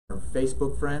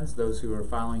Facebook friends, those who are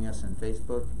following us on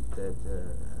Facebook, that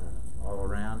all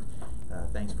around.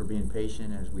 Thanks for being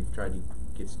patient as we've tried to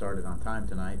get started on time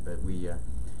tonight, but we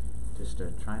just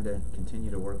trying to continue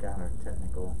to work out our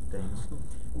technical things.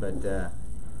 But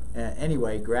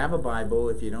anyway, grab a Bible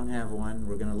if you don't have one.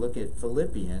 We're going to look at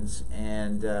Philippians,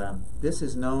 and this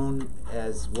is known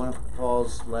as one of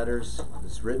Paul's letters.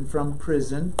 It's written from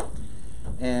prison,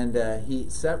 and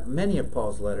many of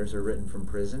Paul's letters are written from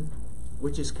prison,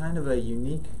 which is kind of a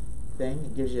unique thing.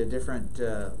 It gives you a different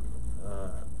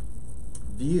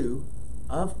view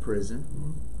of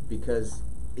prison, because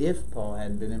if Paul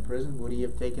hadn't been in prison, would he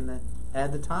have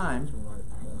had the time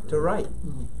to write?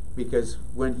 Because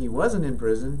when he wasn't in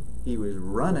prison, he was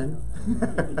running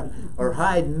or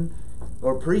hiding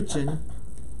or preaching.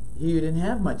 He didn't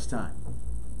have much time.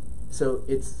 So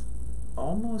it's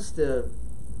almost a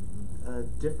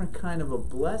different kind of a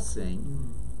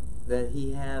blessing that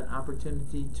he had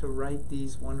opportunity to write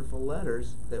these wonderful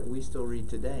letters that we still read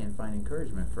today and find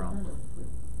encouragement from.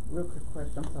 Real quick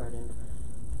question. I'm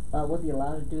sorry. Was he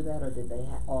allowed to do that, or did they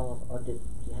or did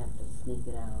you have to sneak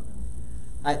it out?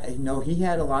 I know he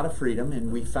had a lot of freedom,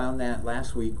 and we found that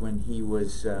last week when he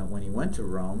went to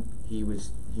Rome. He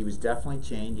was definitely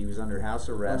chained. He was under house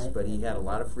arrest, right. But he had a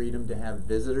lot of freedom to have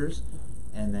visitors,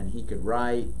 and then he could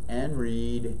write and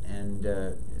read. And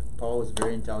Paul was a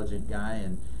very intelligent guy,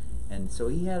 and so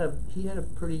he had a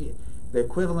pretty, the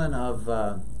equivalent of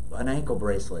an ankle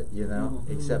bracelet,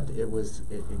 except it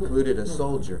included a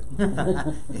soldier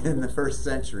in the first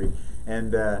century,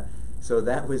 and so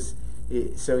that was.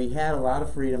 So he had a lot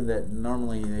of freedom that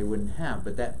normally they wouldn't have,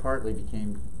 but that partly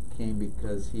came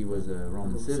because he was a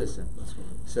Roman citizen.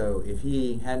 So if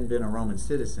he hadn't been a Roman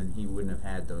citizen, he wouldn't have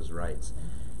had those rights.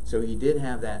 So he did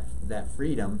have that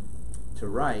freedom to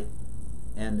write,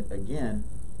 and again,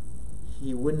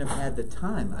 he wouldn't have had the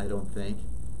time, I don't think,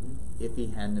 if he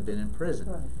hadn't have been in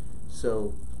prison. Right.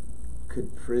 So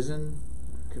could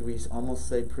we almost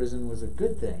say prison was a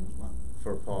good thing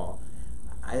for Paul?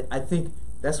 I think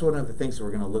that's one of the things that we're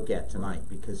going to look at tonight,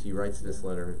 because he writes this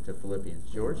letter to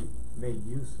Philippians. George? Made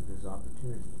use of his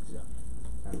opportunities. Yeah.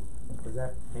 Was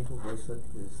that ankle bracelet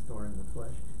his thorn in the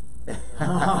flesh?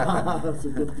 That's a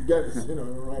good guess.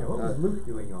 Right. Yeah, what was Luke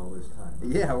doing all this time?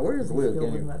 Yeah, where's Luke?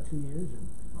 Still in about 2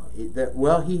 years.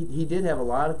 Well, he did have a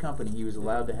lot of company. He was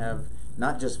allowed to have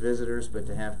not just visitors, but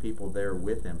to have people there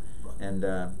with him. And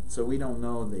so we don't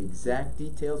know the exact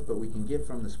details, but we can get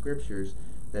from the scriptures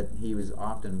that he was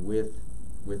often with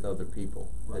other people,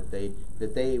 right.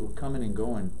 that they were coming and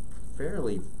going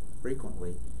fairly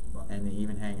frequently, right. And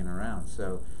even hanging around.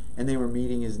 So, and they were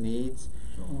meeting his needs.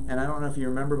 And I don't know if you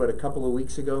remember, but a couple of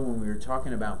weeks ago when we were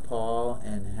talking about Paul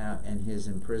and his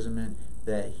imprisonment,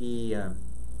 that he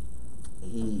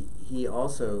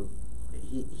also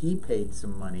paid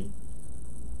some money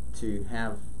to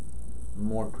have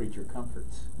more creature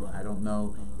comforts. Right. I don't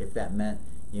know if that meant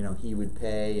he would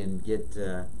pay and get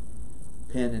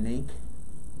pen and ink,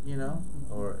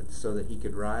 or so that he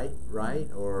could write,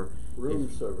 or room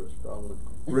service, probably.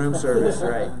 Room service,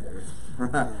 right?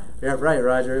 Yeah, right,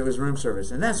 Roger. It was room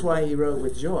service, and that's why he wrote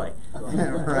with joy,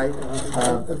 right?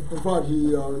 In fact, he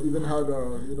even had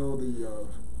the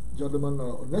gentleman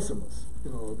Onesimus, the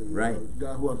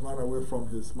guy who had run away from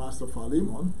his master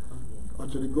Philemon,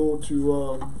 actually go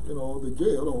to the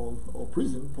jail or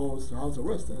prison, Paul's house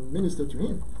arrest, and minister to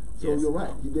him. So yes. You're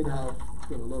right. He did have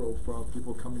a lot of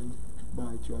people coming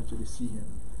by to actually see him.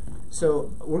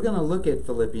 So we're going to look at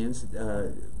Philippians.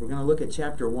 We're going to look at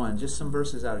chapter 1, just some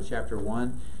verses out of chapter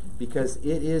 1, because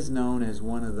it is known as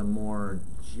one of the more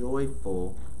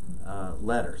joyful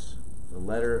letters, the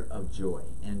letter of joy.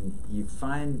 And you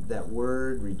find that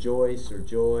word rejoice or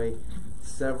joy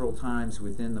several times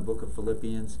within the book of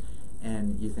Philippians,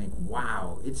 and you think,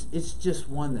 wow, it's just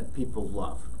one that people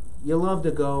love. You love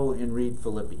to go and read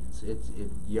Philippians.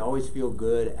 You always feel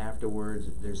good afterwards.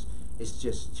 It's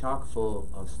just chock full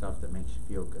of stuff that makes you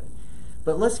feel good.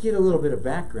 But let's get a little bit of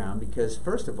background, because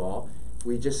first of all,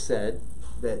 we just said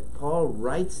that Paul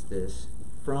writes this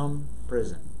from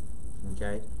prison.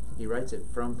 Okay? He writes it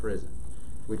from prison,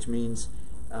 which means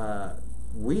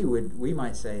we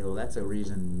might say, well, that's a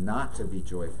reason not to be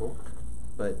joyful,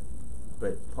 but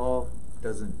Paul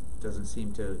doesn't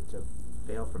seem to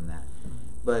fail from that.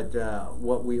 But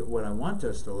what I want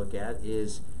us to look at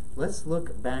is, let's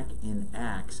look back in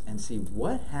Acts and see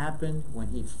what happened when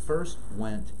he first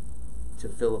went to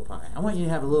Philippi. I want you to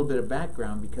have a little bit of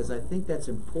background, because I think that's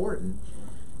important.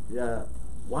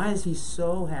 Why is he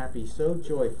so happy, so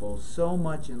joyful, so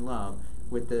much in love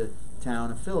with the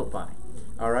town of Philippi?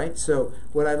 All right, so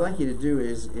what I'd like you to do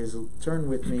is turn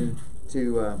with me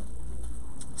to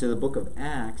to the book of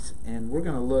Acts, and we're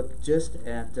going to look just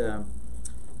at.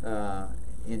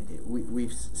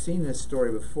 We've seen this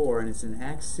story before, and it's in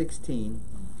Acts 16.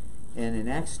 And in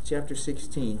Acts chapter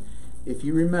 16, if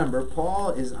you remember,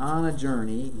 Paul is on a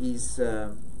journey. He's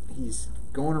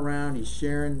going around. He's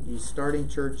sharing. He's starting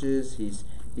churches.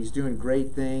 He's doing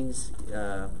great things.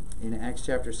 In Acts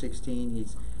chapter 16,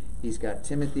 he's got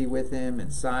Timothy with him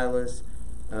and Silas.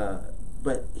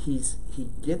 But he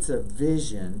gets a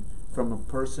vision from a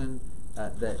person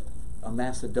a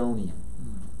Macedonian,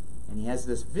 and he has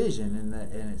this vision,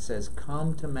 and it says,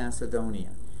 "Come to Macedonia,"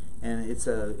 and it's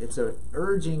a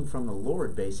urging from the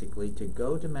Lord basically to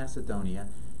go to Macedonia,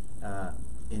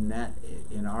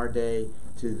 in our day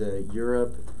to the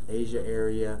Europe, Asia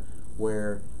area,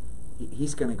 where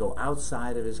he's going to go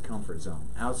outside of his comfort zone,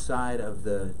 outside of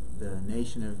the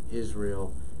nation of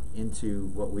Israel, into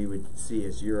what we would see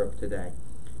as Europe today.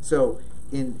 So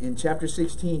in chapter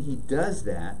 16 he does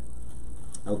that,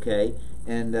 okay,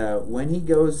 and when he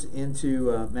goes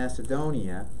into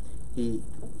Macedonia, he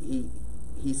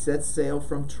sets sail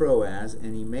from Troas,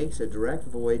 and he makes a direct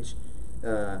voyage.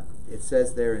 It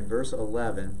says there in verse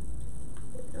 11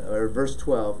 or verse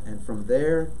 12, and from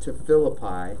there to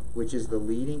Philippi, which is the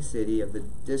leading city of the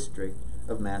district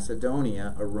of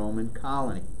Macedonia, a Roman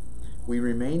colony. We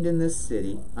remained in this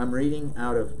city. I'm reading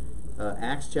out of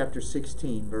Acts chapter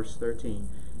 16, verse 13.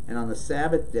 And on the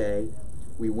Sabbath day,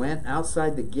 we went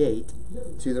outside the gate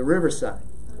to the riverside,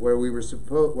 where we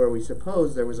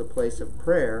supposed there was a place of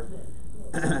prayer,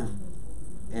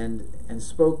 and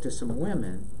spoke to some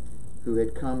women who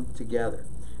had come together.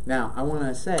 Now, I want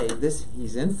to say this: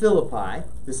 he's in Philippi.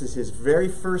 This is his very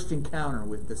first encounter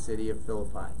with the city of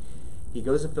Philippi. He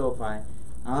goes to Philippi.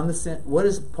 What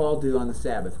does Paul do on the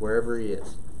Sabbath, wherever he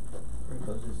is?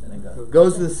 Goes to the synagogue.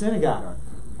 Goes to the synagogue.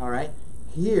 All right.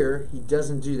 Here, he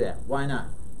doesn't do that. Why not?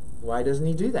 Why doesn't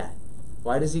he do that?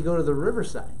 Why does he go to the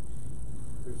riverside?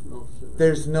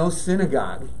 There's no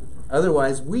synagogue.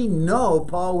 Otherwise, we know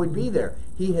Paul would be there.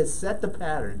 He has set the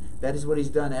pattern. That is what he's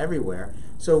done everywhere.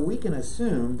 So we can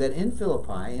assume that in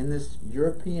Philippi, in this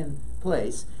European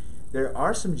place, there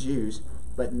are some Jews,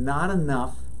 but not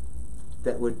enough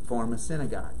that would form a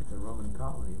synagogue. It's a Roman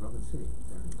colony, Roman city.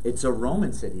 It's a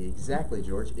Roman city, exactly,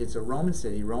 George. It's a Roman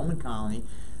city, Roman colony.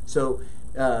 So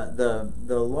the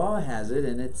law has it,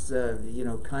 and it's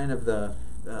kind of the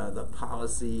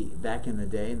policy back in the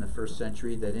day, in the first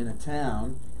century, that in a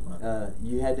town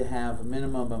you had to have a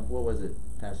minimum of, what was it,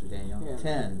 Pastor Daniel?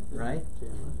 10, right?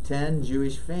 10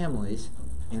 Jewish families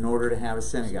in order to have a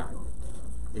synagogue.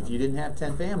 If you didn't have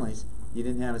 10 families, you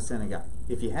didn't have a synagogue.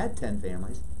 If you had 10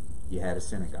 families, you had a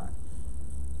synagogue.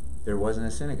 There wasn't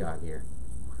a synagogue here.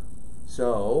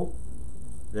 So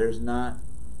there's not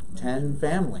 10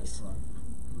 families.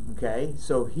 Okay?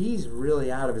 So he's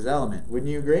really out of his element.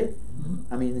 Wouldn't you agree?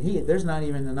 I mean, there's not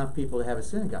even enough people to have a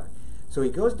synagogue. So he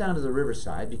goes down to the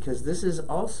riverside, because this is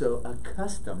also a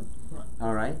custom.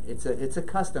 All right? It's a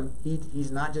custom.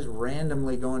 He's not just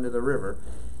randomly going to the river.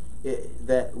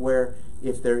 Where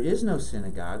if there is no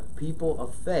synagogue, people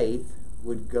of faith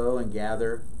would go and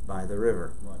gather by the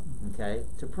river, okay,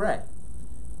 to pray.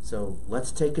 So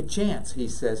let's take a chance, he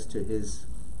says to his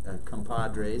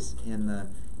compadres in the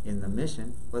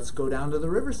mission. Let's go down to the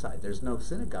riverside. There's no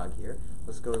synagogue here.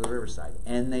 Let's go to the riverside.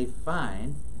 And they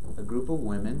find a group of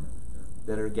women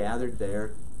that are gathered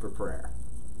there for prayer.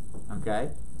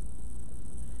 Okay?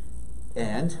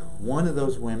 And one of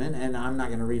those women, and I'm not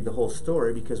going to read the whole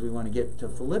story because we want to get to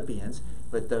Philippians,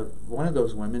 but one of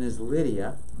those women is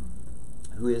Lydia,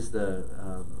 who is the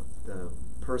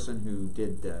person who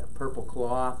did purple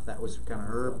cloth. That was kind of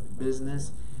her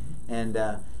business, and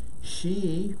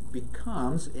she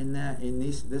becomes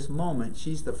this moment.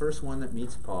 She's the first one that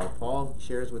meets Paul. Paul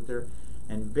shares with her,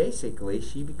 and basically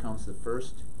she becomes the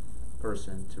first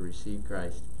person to receive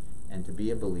Christ and to be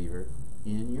a believer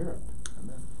in Europe.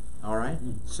 Amen. All right.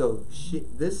 So she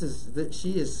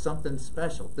is something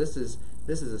special. This is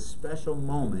a special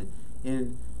moment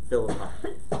in Philippi.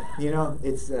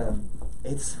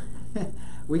 It's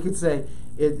we could say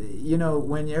it.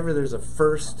 Whenever there's a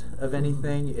first of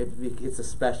anything, it's a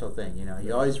special thing.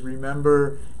 You always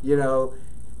remember. Your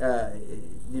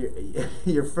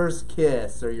first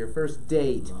kiss, or your first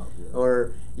date,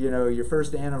 or your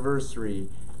first anniversary.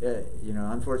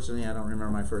 Unfortunately, I don't remember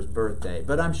my first birthday,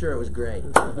 but I'm sure it was great.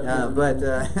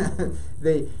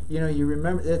 You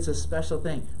remember, it's a special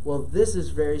thing. Well, this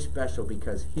is very special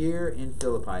because here in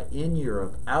Philippi, in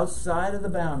Europe, outside of the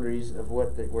boundaries of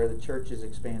where the church has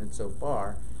expanded so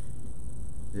far,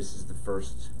 this is the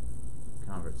first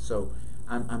convert. So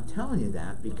I'm telling you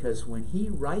that because when he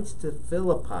writes to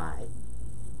Philippi,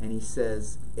 And he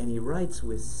says, and he writes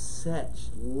with such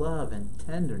love and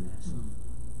tenderness.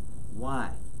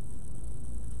 Why?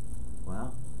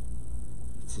 Well,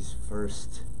 it's his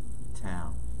first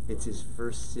town. It's his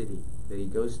first city that he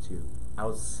goes to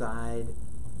outside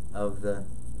of the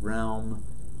realm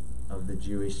of the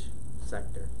Jewish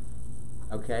sector.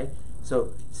 Okay?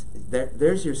 So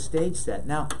there's your stage set.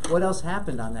 Now, what else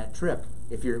happened on that trip?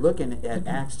 If you're looking at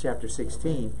Acts chapter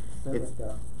 16, it's,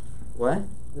 what?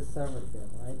 The servant girl,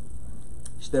 right?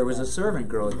 There was a servant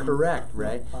girl, correct,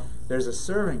 right? There's a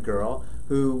servant girl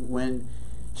who, when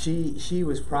she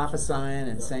was prophesying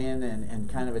and saying and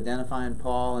kind of identifying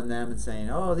Paul and them and saying,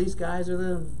 oh, these guys are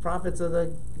the prophets of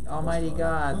the Almighty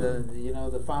God,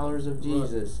 the followers of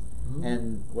Jesus.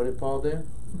 And what did Paul do?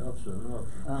 Enough's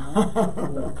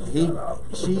enough.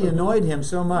 She annoyed him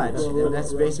so much, and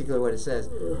that's basically what it says,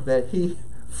 that he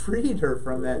freed her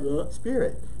from that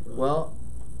spirit. Well,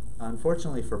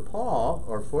 unfortunately for Paul,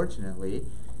 or fortunately,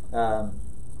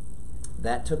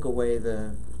 that took away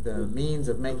the means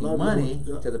of making money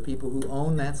to the people who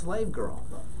own that slave girl.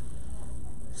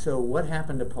 So what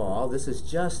happened to Paul? This is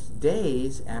just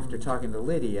days after talking to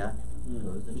Lydia. He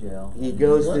goes to jail. He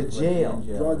goes to jail.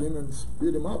 Drug him and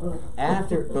beat him up.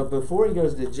 But before he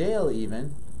goes to jail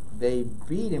even, they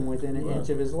beat him within an inch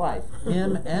of his life.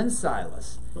 Him and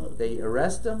Silas. They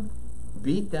arrest him,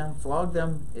 beat them, flog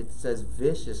them. It says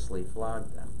viciously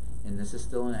flogged them. And this is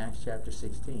still in Acts chapter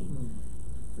 16.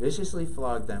 Viciously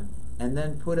flogged them and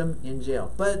then put them in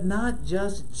jail. But not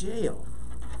just jail.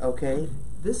 Okay?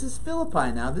 This is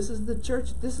Philippi now. This is the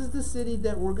church. This is the city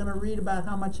that we're going to read about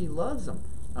how much he loves them.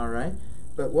 All right?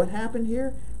 But what happened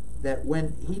here? That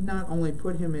when he not only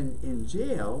put him in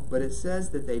jail, but it says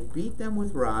that they beat them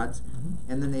with rods,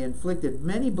 and then they inflicted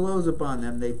many blows upon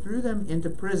them. They threw them into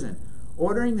prison,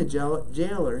 ordering the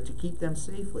jailer to keep them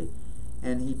safely.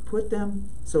 And he put them,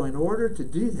 so in order to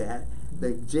do that,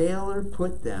 the jailer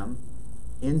put them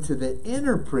into the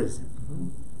inner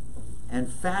prison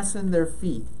and fastened their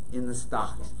feet in the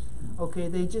stocks. Okay,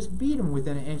 they just beat them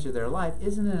within an inch of their life.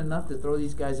 Isn't it enough to throw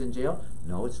these guys in jail?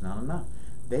 No, it's not enough.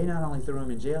 They not only threw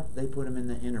them in jail, they put them in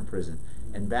the inner prison.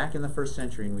 And back in the first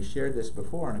century, and we shared this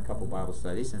before in a couple Bible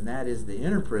studies, and that is the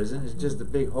inner prison is just a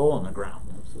big hole in the ground.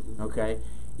 Okay?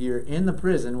 You're in the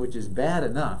prison, which is bad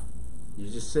enough.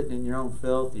 You're just sitting in your own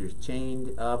filth. You're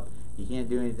chained up. You can't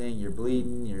do anything. You're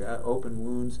bleeding. You're open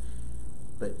wounds.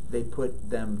 But they put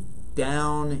them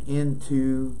down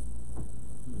into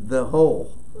the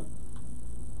hole.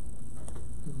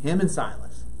 Him and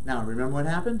Silas. Now, remember what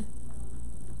happened?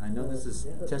 I know this is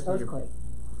testing your... Earthquake.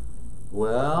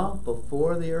 Well,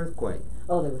 before the earthquake.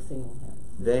 Oh, they were singing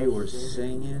hymns. They were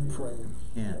singing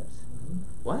hymns.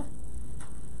 What?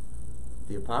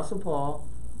 The Apostle Paul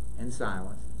and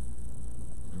Silas,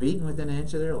 beaten within an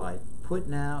inch of their life, put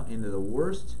now into the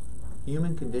worst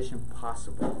human condition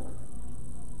possible.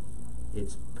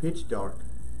 It's pitch dark,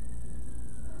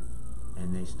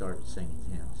 and they start singing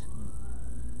hymns.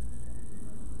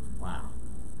 Wow.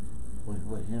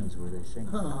 What hymns were they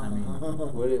singing? I mean,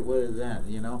 what is that?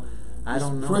 You know, I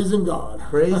don't know. Praising God.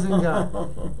 Praising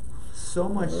God. So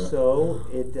much so,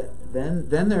 then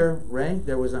there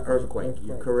was an earthquake.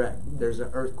 You're correct. There's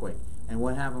an earthquake. And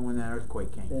what happened when that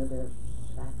earthquake came? Their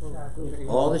shackles.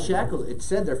 All the shackles. It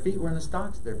said their feet were in the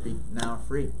stocks. Their feet now are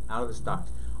free, out of the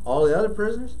stocks. All the other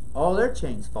prisoners, all their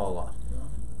chains fall off.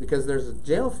 Because there's a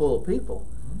jail full of people.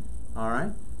 All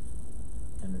right?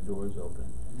 And the door's open.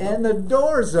 And the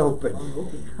door's open.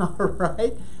 All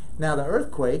right? Now, the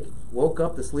earthquake woke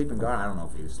up the sleeping guard. I don't know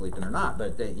if he was sleeping or not,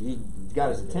 but he got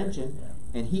his attention,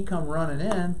 and he come running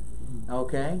in,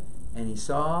 okay, and he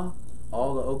saw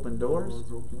all the open doors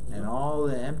and all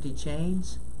the empty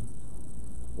chains.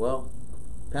 Well,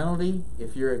 penalty,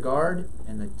 if you're a guard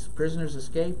and the prisoners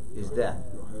escape, is death.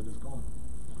 Your head is gone.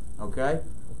 Okay?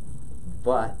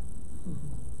 But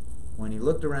when he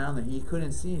looked around and he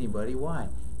couldn't see anybody, why?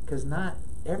 Because not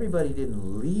everybody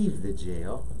didn't leave the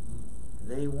jail.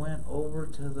 They went over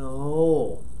to the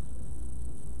hole.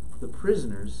 The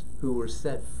prisoners who were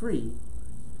set free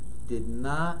did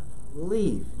not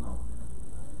leave. No.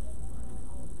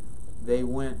 They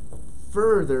went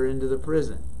further into the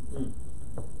prison.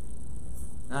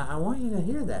 Now, I want you to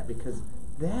hear that, because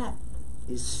that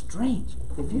is strange.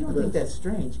 If you don't think that's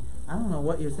strange, I don't know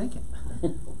what you're thinking.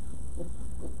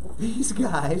 These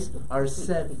guys are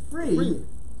set free.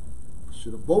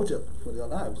 Should have bolted for their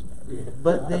lives, man.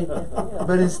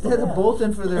 But instead of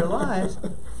bolting for their lives,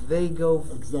 they go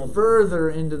further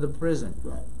into the prison.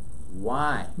 Right.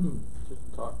 Why?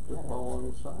 Just talk to Paul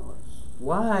and Silas.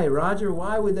 Why, Roger?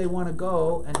 Why would they want to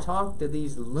go and talk to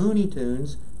these Looney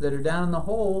Tunes that are down in the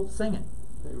hole singing?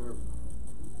 They were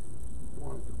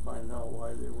wanting to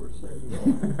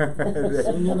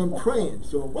Singing and praying.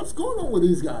 So what's going on with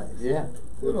these guys? Yeah.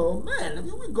 You know, man, I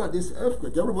mean, we got this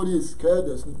earthquake. Everybody is scared.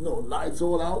 There's no lights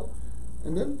all out.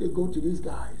 And then they go to these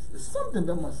guys. There's something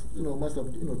that must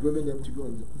have, driven them to go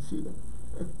and see them.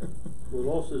 Well, it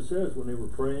also says when they were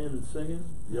praying and singing,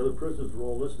 the other prisoners were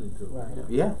all listening to them. Right.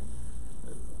 Yeah.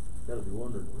 Got to be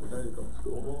wondering There you go. what's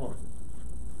going on.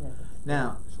 Yeah.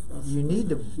 Now, you need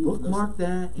to bookmark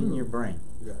that in your brain.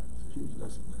 Yeah, it's a huge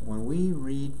lesson. When we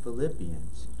read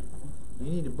Philippians, you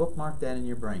need to bookmark that in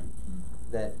your brain.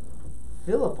 That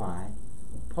Philippi,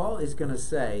 Paul is going to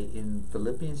say in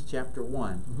Philippians chapter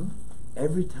 1,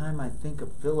 every time I think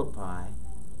of Philippi,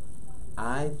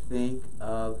 I think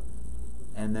of,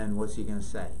 and then what's he going to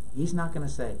say? He's not going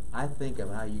to say, I think of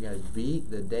how you guys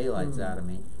beat the daylights out of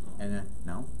me. And then,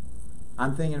 no.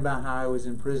 I'm thinking about how I was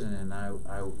in prison and I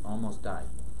almost died.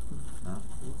 No,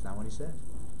 that's not what he says.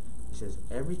 He says,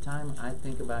 every time I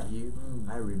think about you,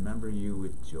 I remember you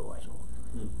with joy.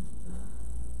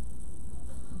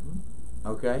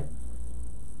 Okay?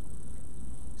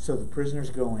 So the prisoners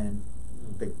go in.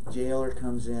 The jailer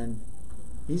comes in.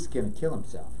 He's going to kill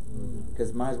himself.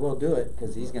 Because might as well do it,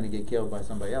 because he's going to get killed by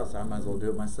somebody else. I might as well do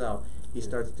it myself. He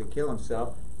starts to kill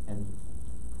himself, and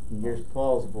he hears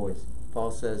Paul's voice.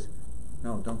 Paul says,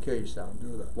 no, don't kill yourself.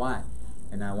 Don't do that. Why?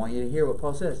 And I want you to hear what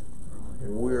Paul says.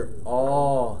 We're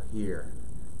all here.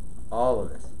 All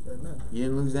of us. Amen. You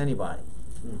didn't lose anybody.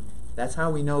 That's how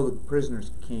we know the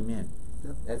prisoners came in.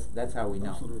 Yep. That's how we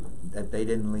know Absolutely. that they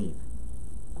didn't leave.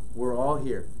 We're all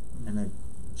here. And the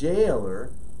jailer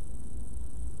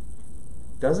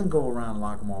doesn't go around and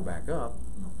lock them all back up.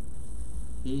 No.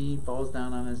 He falls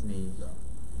down on his knees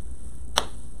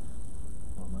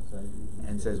What must I do?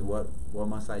 and says, what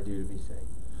must I do to be saved?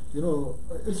 You know,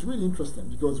 it's really interesting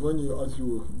because as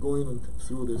you going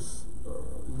through this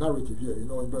narrative here,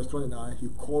 in verse 29, he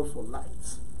called for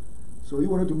lights. So he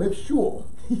wanted to make sure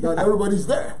that everybody's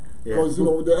there. Because,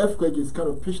 the earthquake is kind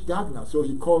of pitch dark now. So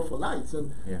he called for lights.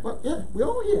 But we're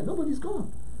all here. Nobody's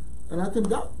gone. And I think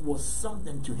that was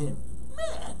something to him.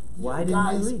 Man, Why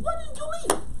didn't you leave? Why didn't you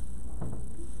leave?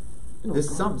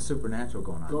 There's something supernatural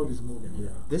going on. God is moving. Yeah.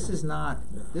 This is not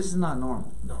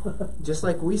normal. No. Just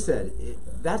like we said,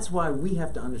 that's why we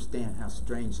have to understand how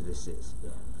strange this is.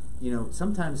 Yeah.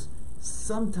 Sometimes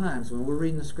when we're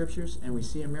reading the scriptures and we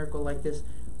see a miracle like this,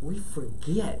 we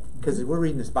forget, because we're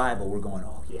reading this Bible, we're going,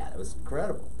 oh yeah, that was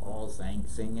incredible. Paul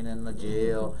singing in the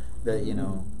jail, that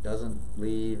doesn't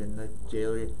leave in the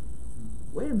jail.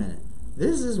 Wait a minute,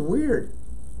 this is weird.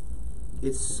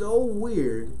 It's so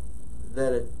weird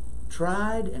that a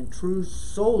tried and true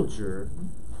soldier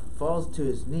falls to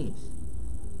his knees.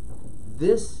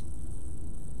 This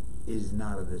is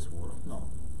not of this world. No.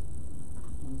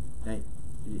 Now,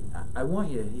 I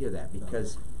want you to hear that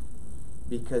because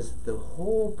the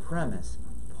whole premise,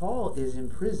 Paul is in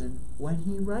prison when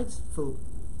he writes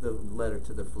the letter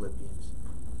to the Philippians.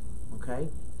 Okay?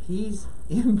 He's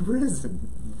in prison.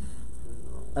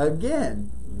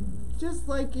 Again, just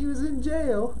like he was in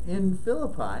jail in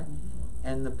Philippi.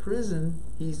 And the prison,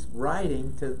 he's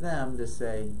writing to them to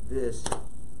say,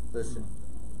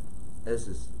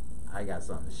 I got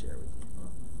something to share with you.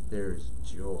 There's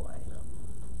joy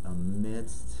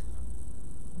amidst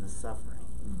the suffering.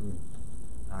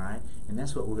 All right? And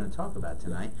that's what we're going to talk about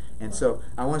tonight. And so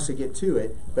I want us to get to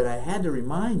it, but I had to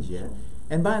remind you.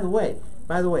 And by the way,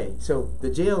 so the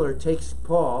jailer takes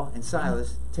Paul and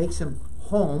Silas, takes him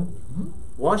home,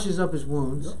 washes up his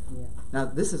wounds. Yeah. Now,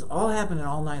 this is all happening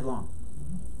all night long.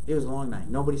 It was a long night.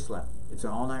 Nobody slept. It's an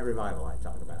all-night revival I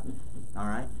talk about. All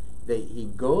right?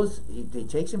 He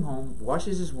takes him home,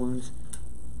 washes his wounds.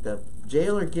 The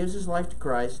jailer gives his life to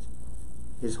Christ.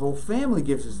 His whole family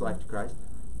gives his life to Christ.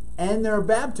 And they're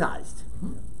baptized.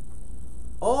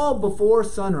 All before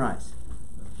sunrise.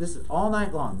 This is all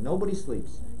night long. Nobody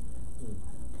sleeps.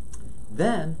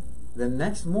 Then, the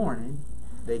next morning,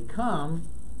 they come,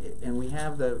 and we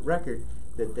have the record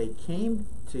that they came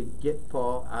to get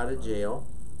Paul out of jail.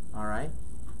 All right?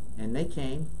 And they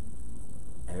came.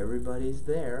 Everybody's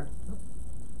there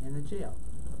in the jail.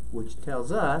 Which tells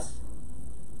us,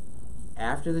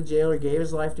 after the jailer gave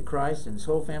his life to Christ and his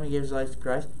whole family gave his life to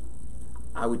Christ,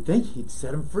 I would think he'd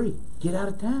set them free. Get out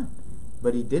of town.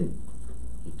 But he didn't.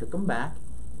 He took them back.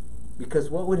 Because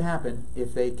what would happen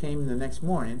if they came the next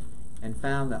morning and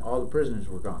found that all the prisoners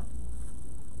were gone?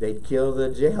 They'd kill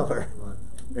the jailer.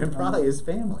 And probably his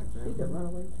family. He could run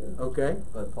away too. Okay?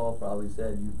 But Paul probably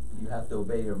said you have to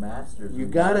obey your masters. You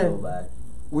when gotta- go back.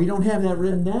 We don't have that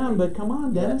written down, but come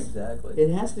on, Yeah, Dennis. exactly.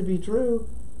 It has to be true.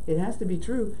 It has to be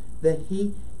true that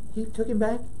he took him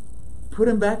back, put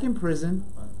him back in prison,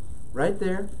 right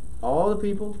there. All the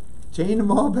people chained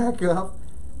them all back up.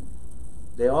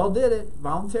 They all did it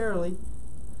voluntarily.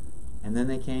 And then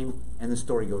they came, and the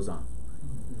story goes on.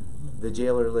 The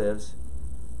jailer lives,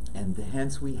 and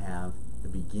hence we have the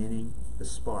beginning, the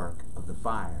spark of the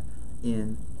fire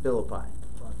in Philippi.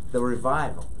 The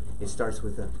revival. It starts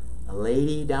with a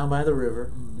lady down by the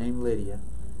river named Lydia,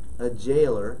 a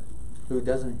jailer who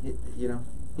doesn't,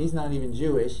 he's not even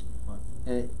Jewish,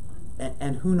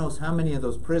 and who knows how many of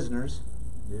those prisoners.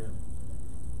 Yeah.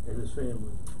 And his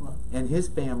family. And his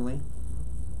family.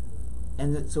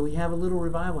 And so we have a little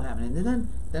revival happening. And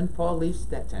then Paul leaves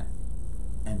that tent.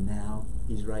 And now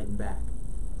he's writing back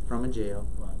from a jail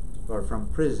or from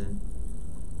prison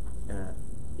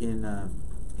in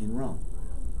Rome.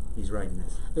 He's writing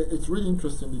this. It's really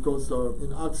interesting because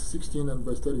in Acts 16 and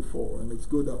verse 34, and it's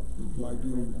good that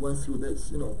you went through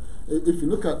this. If you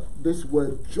look at this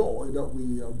word joy that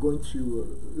we are going to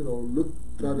look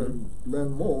at and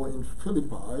learn more in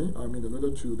Philippi, the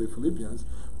letter to the Philippians,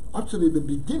 actually the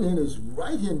beginning is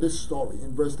right here in this story.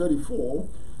 In verse 34,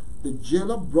 the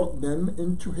jailer brought them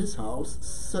into his house,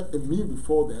 set a meal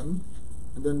before them,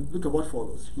 and then look at what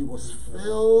follows. He was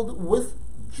filled with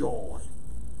joy,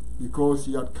 because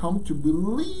he had come to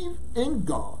believe in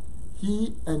God,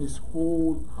 he and his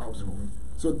whole household.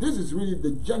 So this is really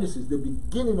the genesis, the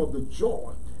beginning of the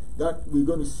joy that we're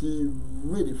going to see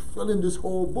really filling this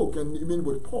whole book, and even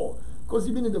with Paul. Because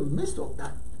even in the midst of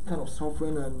that kind of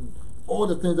suffering and all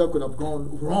the things that could have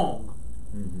gone wrong,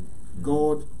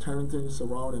 God turned things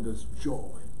around, and there's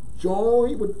joy.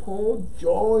 Joy with Paul,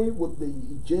 joy with the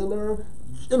jailer.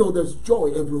 There's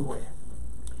joy everywhere.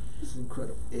 This is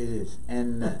incredible. It is.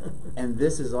 And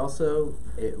this is also,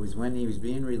 it was when he was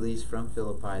being released from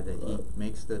Philippi that he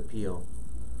makes the appeal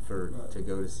to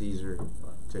go to Caesar.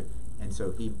 And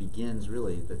so he begins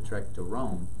really the trek to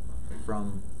Rome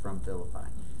from Philippi.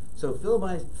 So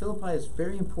Philippi is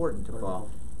very important to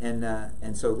Paul.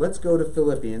 And so let's go to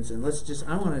Philippians, and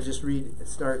I want to just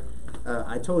start.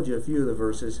 I told you a few of the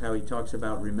verses, how he talks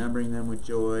about remembering them with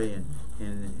joy,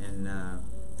 and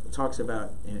talks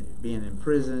about being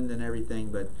imprisoned and everything,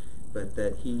 but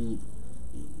that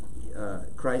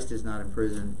Christ is not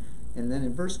imprisoned. And then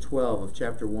in verse 12 of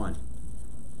chapter 1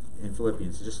 in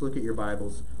Philippians, just look at your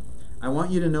Bibles. I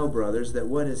want you to know, brothers, that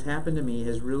what has happened to me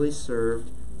has really served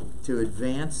to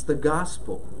advance the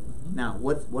gospel. Now,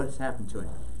 what's happened to him?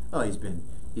 Oh, he's been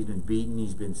beaten.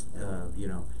 He's been,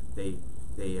 they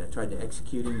tried to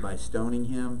execute him by stoning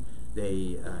him.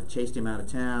 They chased him out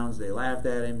of towns. They laughed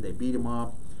at him. They beat him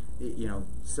up.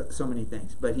 So many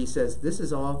things. But he says this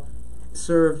is all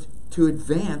served to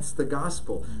advance the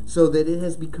gospel, so that it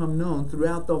has become known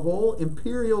throughout the whole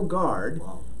imperial guard,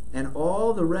 and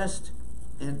all the rest,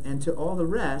 and to all the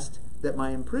rest, that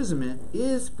my imprisonment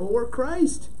is for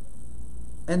Christ.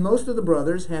 And most of the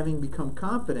brothers, having become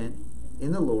confident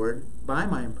in the Lord by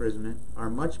my imprisonment, are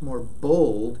much more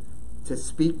bold to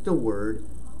speak the word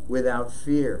without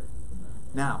fear.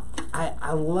 Now,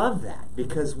 I love that,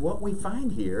 because what we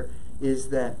find here is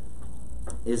that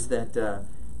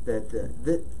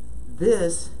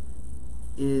this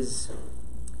is,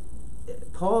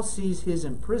 Paul sees his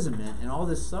imprisonment and all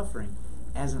this suffering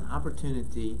as an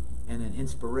opportunity and an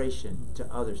inspiration to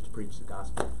others to preach the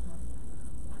gospel.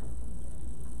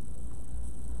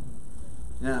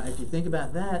 Now, if you think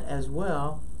about that as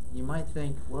well, you might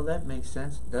think, well, that makes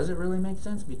sense. Does it really make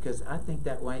sense? Because I think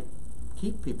that might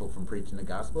keep people from preaching the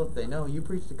gospel. If they know you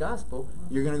preach the gospel,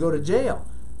 you're going to go to jail.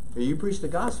 Or you preach the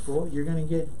gospel, you're going to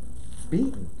get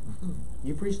beaten.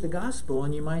 You preach the gospel,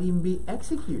 and you might even be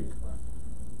executed.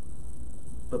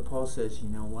 But Paul says, you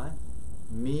know what?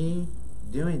 Me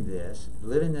doing this,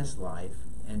 living this life,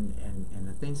 and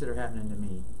the things that are happening to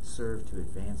me serve to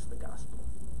advance the gospel.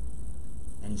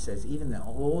 And he says, even the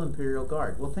whole imperial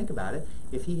guard. Well, think about it.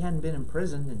 If he hadn't been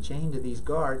imprisoned and chained to these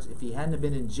guards, if he hadn't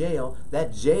been in jail,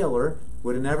 that jailer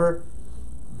would have never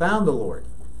found the Lord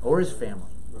or his family.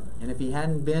 Right. And if he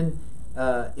hadn't been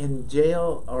in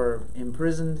jail or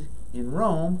imprisoned in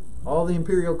Rome, all the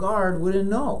imperial guard wouldn't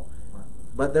know.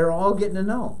 But they're all getting to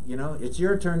know. It's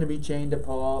your turn to be chained to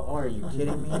Paul. Oh, are you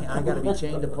kidding me? I got to be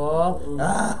chained to Paul?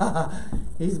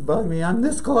 He's bugged me. I'm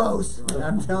this close.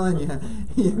 I'm telling you,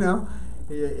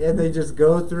 And they just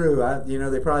go through.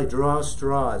 They probably draw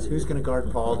straws. Who's going to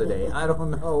guard Paul today? I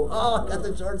don't know. Oh, I got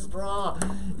the short straw.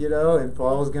 And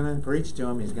Paul's going to preach to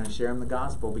him. He's going to share him the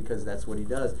gospel, because that's what he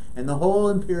does. And the whole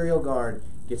imperial guard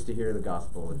gets to hear the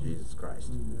gospel of Jesus Christ.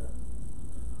 Yeah.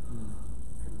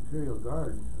 Imperial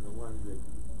guard are the ones that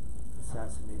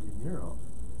assassinated Nero.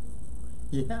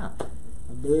 Yeah.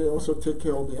 And they also take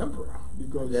care of the emperor,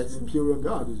 because the imperial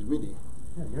guard is really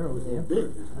Yeah, Nero was the big.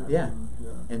 emperor. Yeah. Yeah.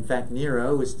 In fact,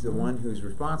 Nero is the one who's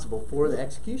responsible for the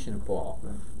execution of Paul,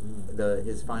 Right.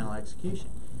 his final execution.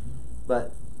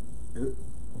 But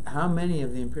how many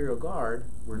of the imperial guard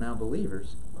were now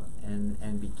believers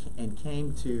and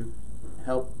came to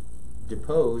help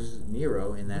depose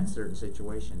Nero in that certain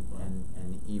situation,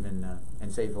 and even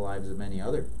and save the lives of many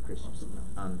other Christians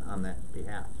on that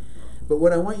behalf. But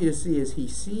what I want you to see is he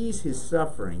sees his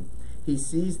suffering, he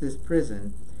sees this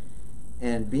prison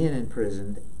and being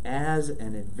imprisoned as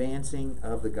an advancing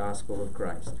of the gospel of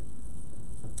Christ.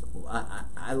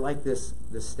 I like this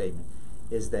statement,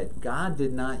 is that God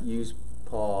did not use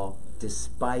Paul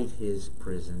despite his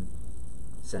prison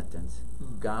sentence.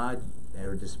 God,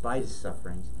 or despite his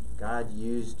sufferings, God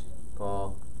used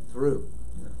Paul through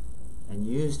and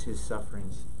used his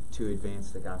sufferings to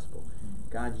advance the gospel.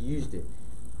 God used it.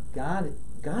 God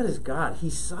is God.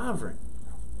 He's sovereign.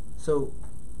 So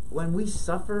when we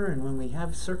suffer and when we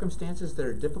have circumstances that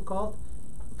are difficult,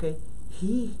 okay,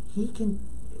 he can,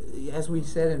 as we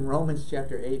said in Romans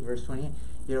chapter 8, verse 28,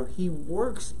 he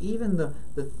works even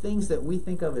the things that we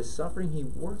think of as suffering, he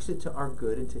works it to our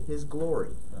good and to his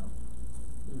glory.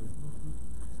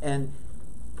 And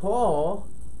Paul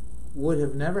would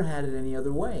have never had it any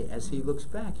other way. As he looks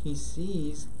back, he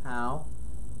sees how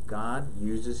God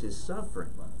uses his suffering.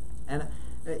 And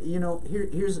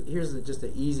here's just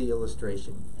an easy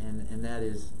illustration, and that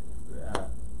is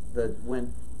that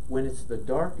when it's the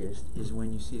darkest is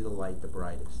when you see the light the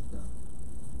brightest.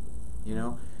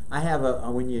 I have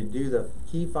when you do the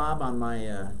key fob on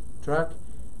my truck,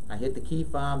 I hit the key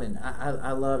fob, and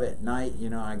I love at night.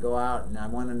 I go out and I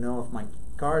want to know if my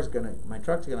truck's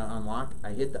gonna unlock.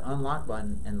 I hit the unlock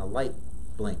button and the light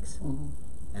blinks,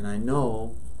 and I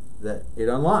know that it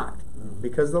unlocked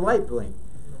because the light blinked.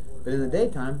 But in the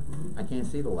daytime, I can't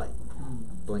see the light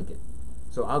blinking.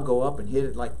 So I'll go up and hit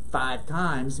it like 5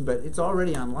 times, but it's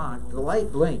already unlocked. The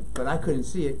light blinked, but I couldn't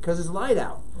see it because it's light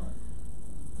out.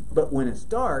 But when it's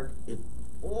dark, it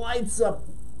lights up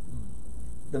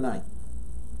the night.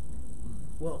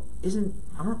 Well,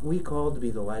 aren't we called to be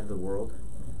the light of the world?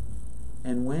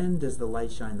 And when does the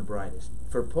light shine the brightest?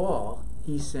 For Paul,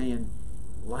 he's saying,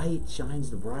 light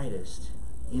shines the brightest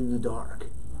in the dark.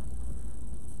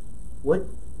 What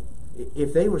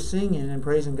if they were singing and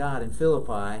praising God in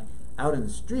Philippi out in the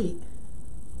street?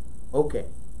 Okay,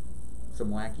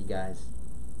 some wacky guys.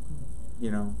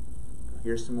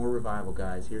 Here's some more revival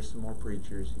guys. Here's some more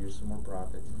preachers. Here's some more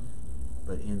prophets.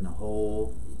 But in the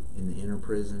hole, in the inner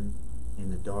prison,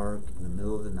 in the dark, in the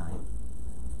middle of the night,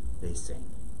 they sing.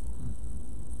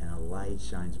 And a light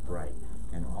shines bright.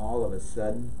 And all of a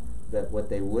sudden, what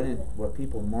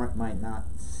people might not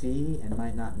see and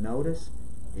might not notice,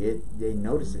 they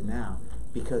notice it now.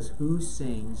 Because who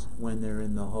sings when they're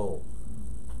in the hole?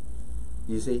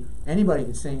 You see, anybody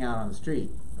can sing out on the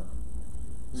street.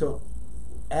 So,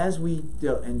 as we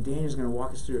do, and Daniel's going to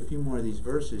walk us through a few more of these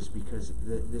verses because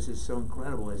this is so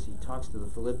incredible as he talks to the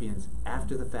Philippians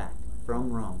after the fact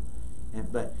from Rome.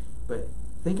 But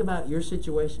think about your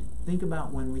situation. Think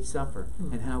about when we suffer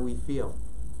and how we feel.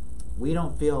 We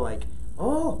don't feel like,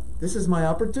 oh, this is my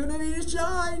opportunity to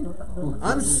shine.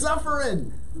 I'm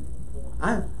suffering.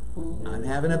 I'm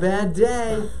having a bad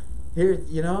day. Here,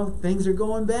 things are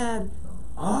going bad.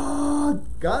 Oh,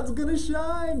 God's going to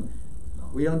shine.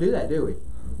 We don't do that, do we?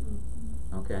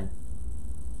 Okay.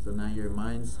 So now your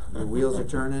wheels are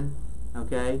turning.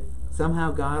 Okay.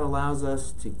 Sometimes God allows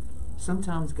it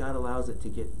to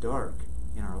get dark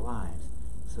in our lives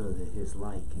so that his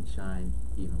light can shine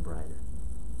even brighter.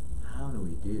 How do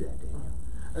we do that, Daniel?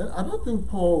 And I don't think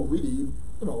Paul really,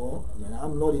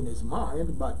 I'm not in his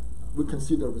mind, but we can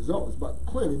see the results. But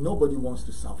clearly nobody wants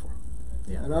to suffer.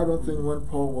 Yeah. And I don't think when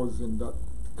Paul was in that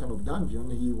kind of dungeon,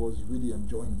 he was really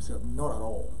enjoying himself. Not at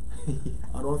all.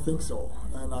 I don't think so.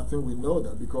 And I think we know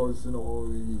that because, he's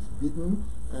beaten.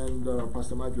 And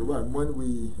Pastor Mike, you're right. When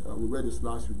we read this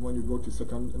last week, when you go to 2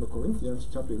 Corinthians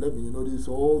chapter 11, you notice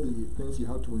all the things he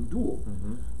had to endure.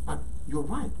 But you're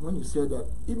right when you said that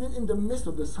even in the midst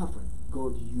of the suffering,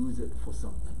 God used it for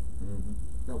something.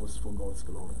 That was for God's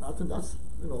glory. And I think that's,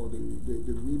 the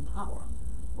real power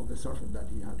of the suffering that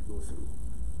he had to go through.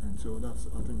 And so that's,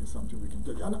 I think, is something we can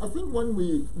take. And I think when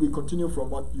we continue from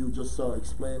what you just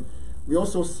explained, we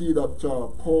also see that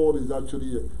Paul is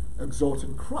actually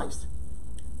exalting Christ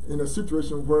in a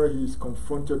situation where he's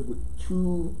confronted with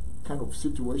 2 kind of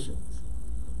situations.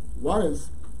 One is,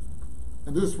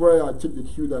 and this is where I take the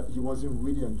cue that he wasn't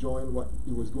really enjoying what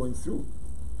he was going through.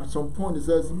 At some point he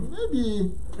says,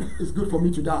 maybe it's good for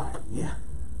me to die. Yeah.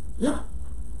 Yeah.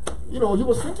 he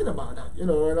was thinking about that,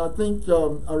 and I think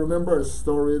I remember a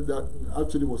story that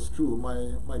actually was true.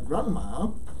 My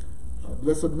grandma,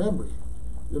 blessed memory,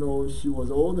 she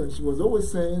was old and she was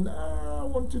always saying, I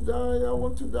want to die,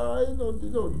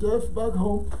 death back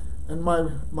home. And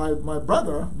my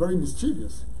brother, very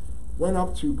mischievous, went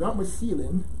up to grandma's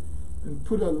ceiling and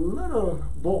put a little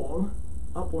ball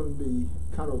up on the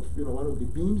kind of, one of the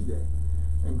beams there.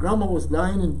 And grandma was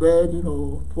lying in bed,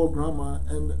 poor grandma,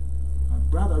 and my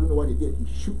brother, I don't know what he did. He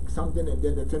shook something and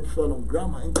then the thing fell on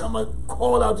grandma. And grandma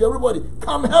called out to everybody,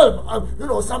 come help,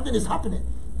 something is happening.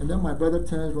 And then my brother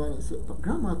turns around and said, but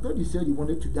grandma, I thought you said you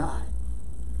wanted to die.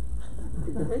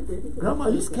 Grandma, are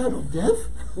you scared of death?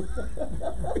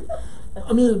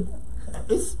 I mean,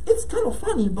 it's kind of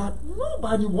funny, but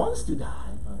nobody wants to die.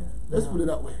 Let's put it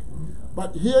that way.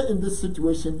 But here in this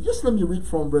situation, just let me read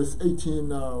from verse 18,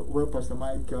 where Pastor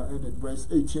Mike ended, verse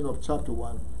 18 of chapter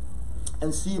 1,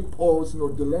 and see Paul's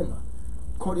dilemma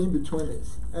caught in between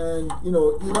this. And,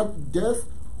 either death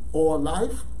or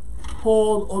life,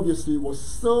 Paul obviously was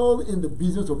still in the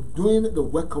business of doing the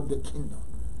work of the kingdom.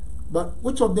 But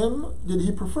which of them did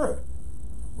he prefer?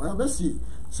 Well, let's see.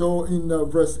 So in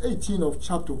verse 18 of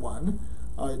chapter 1,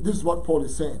 this is what Paul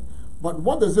is saying. But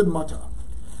what does it matter?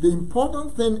 The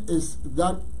important thing is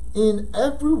that in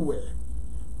every way,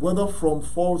 whether from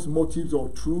false motives or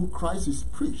true, Christ is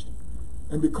preached.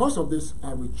 And because of this,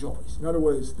 I rejoice. In other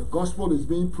words, the gospel is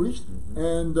being preached,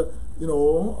 and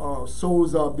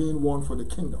souls are being won for the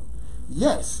kingdom.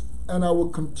 Yes, and I will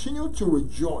continue to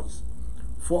rejoice,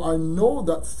 for I know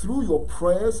that through your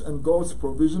prayers and God's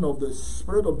provision of the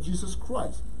Spirit of Jesus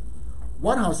Christ,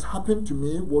 what has happened to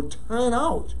me will turn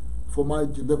out for my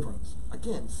deliverance.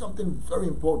 Again, something very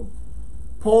important.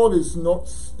 Paul is not,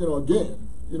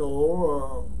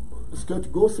 scared to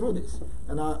go through this.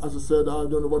 And as I said, I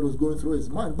don't know what was going through his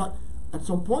mind, but at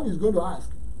some point he's going to ask,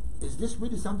 is this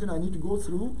really something I need to go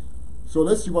through? So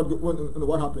let's see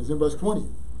what happens. In verse 20,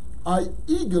 I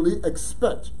eagerly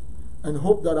expect and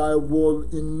hope that I will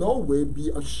in no way be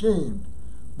ashamed,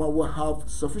 but will have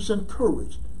sufficient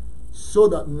courage, so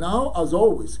that now, as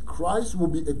always, Christ will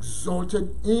be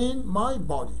exalted in my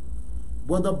body,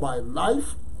 whether by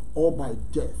life or by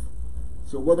death.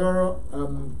 So whether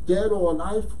dead or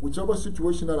alive, whichever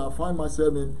situation that I find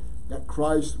myself in, that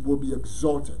Christ will be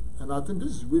exalted. And I think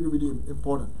this is really, really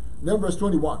important. And then verse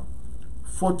 21,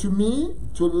 for to me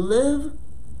to live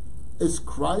is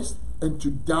Christ, and to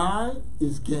die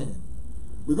is gain.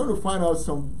 We're going to find out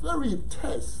some very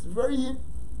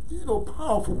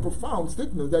powerful, profound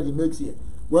statements that he makes here.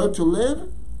 Well, to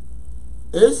live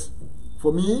is,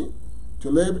 for me, to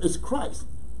live is Christ.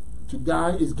 To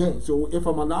die is gain. So if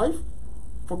I'm alive,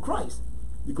 for Christ,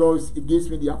 because it gives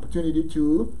me the opportunity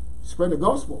to spread the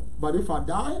gospel. But if I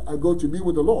die, I go to be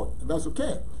with the Lord, and that's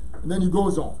okay. And then he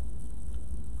goes on.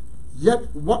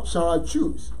 Yet what shall I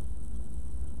choose?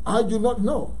 I do not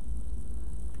know,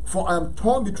 for I am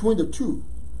torn between the two.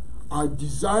 I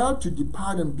desire to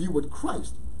depart and be with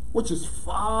Christ, which is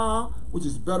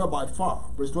better by far.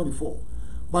 Verse 24.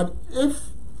 But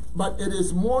it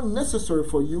is more necessary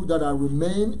for you that I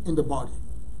remain in the body.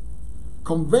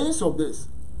 Convinced of this,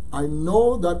 I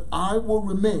know that I will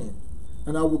remain,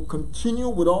 and I will continue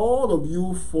with all of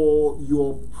you for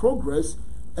your progress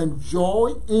and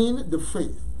joy in the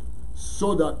faith,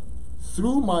 so that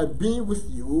through my being with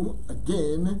you,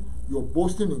 again, your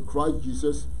boasting in Christ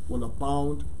Jesus will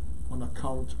abound on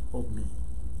account of me.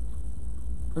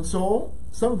 And so,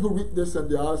 some people read this and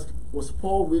they ask, was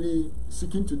Paul really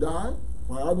seeking to die?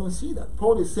 Well, I don't see that.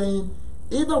 Paul is saying,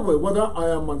 either way, whether I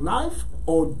am alive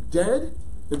or dead,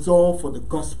 it's all for the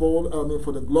gospel,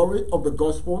 for the glory of the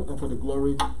gospel and for the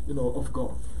glory, of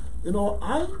God.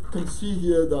 I can see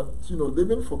here that,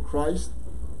 living for Christ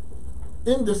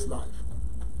in this life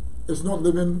is not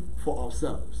living for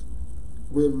ourselves.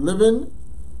 We're living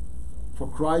for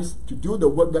Christ to do the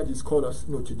work that He's called us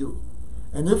to do.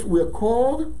 And if we're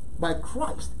called by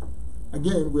Christ,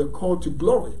 again, we're called to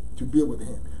glory, to be with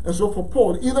Him. And so for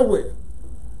Paul, either way,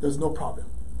 there's no problem.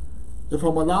 If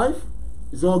I'm alive,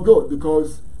 it's all good,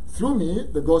 because through me,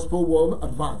 the gospel will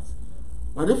advance.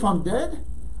 But if I'm dead,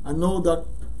 I know that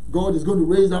God is going to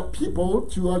raise up people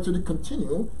to actually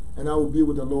continue, and I will be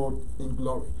with the Lord in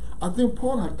glory. I think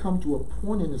Paul had come to a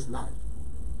point in his life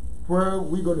where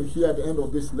we're going to hear at the end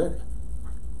of this letter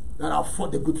that I've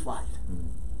fought the good fight.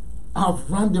 I've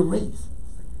run the race.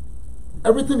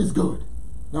 Everything is good.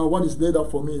 Now what is laid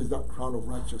up for me is that crown of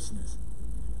righteousness.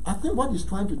 I think what he's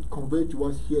trying to convey to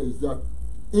us here is that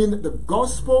in the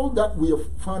gospel that we have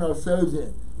found ourselves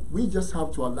in, we just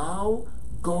have to allow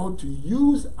God to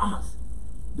use us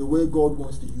the way God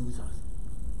wants to use us.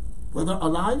 Whether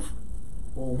alive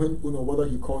or when, whether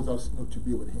he calls us, to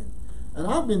be with him. And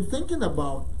I've been thinking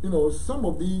about, some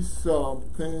of these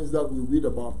things that we read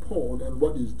about Paul and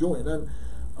what he's doing. And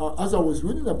as I was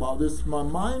reading about this, my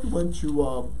mind went to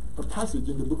a passage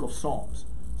in the book of Psalms,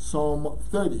 Psalm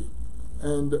 30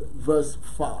 and verse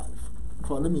 5.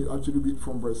 Let me actually read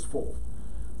from verse 4.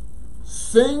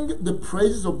 Sing the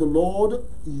praises of the Lord,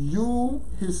 you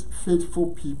his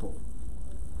faithful people.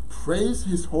 Praise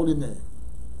his holy name.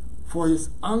 For his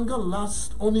anger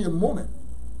lasts only a moment,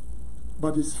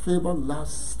 but his favor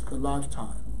lasts a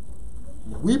lifetime.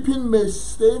 Weeping may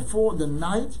stay for the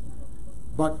night,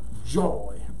 but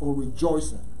joy or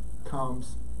rejoicing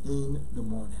comes in the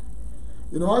morning.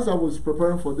 As I was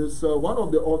preparing for this, one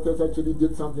of the authors actually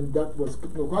did something that was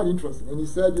quite interesting. And he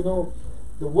said,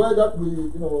 the word that we,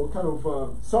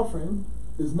 suffering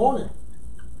is mourning.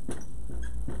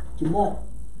 To mourn.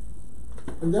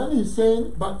 And then he's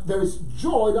saying, but there is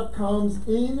joy that comes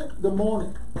in the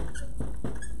morning.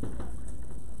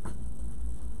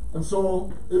 And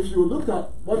so, if you look at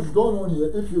what's going on here,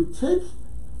 if you take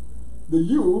the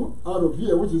you out of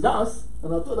here, which is us,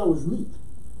 and I thought that was neat.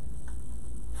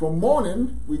 From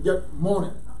morning, we get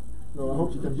morning. I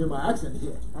hope you can hear my accent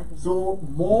here. So,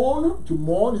 to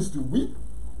mourn is to weep.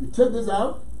 You take this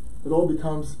out, it all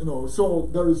becomes, so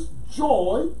there is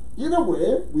joy. Either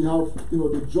way, we have,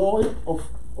 the joy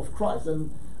of Christ.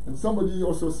 And somebody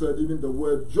also said even the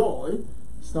word joy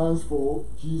stands for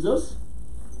Jesus,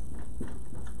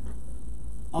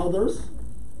 others,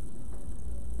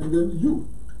 and then you.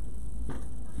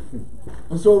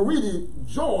 And so really,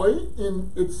 joy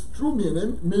in its true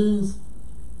meaning means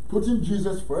putting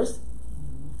Jesus first,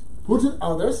 putting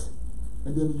others,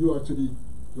 and then you actually,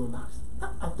 you're last.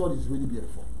 I thought it's really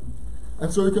beautiful.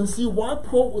 And so you can see why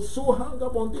Paul was so hung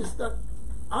up on this, that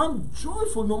I'm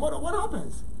joyful no matter what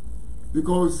happens.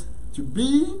 Because to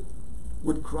be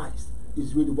with Christ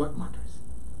is really what matters.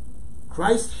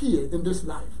 Christ here in this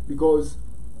life, because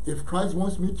if Christ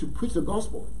wants me to preach the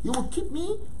gospel, he will keep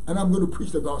me and I'm going to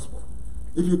preach the gospel.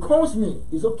 If he calls me,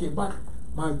 it's okay, but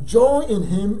my joy in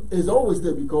him is always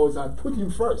there because I put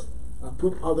him first. I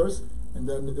put others and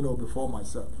then, before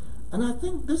myself. And I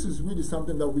think this is really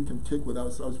something that we can take with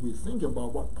us as we think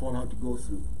about what Paul had to go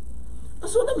through. And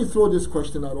so let me throw this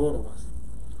question at all of us.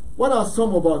 What are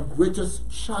some of our greatest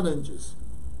challenges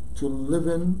to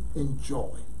living in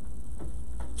joy?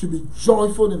 To be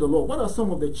joyful in the Lord. What are some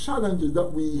of the challenges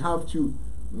that we have to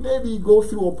maybe go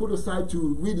through or put aside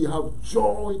to really have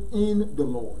joy in the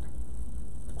Lord?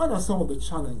 What are some of the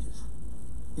challenges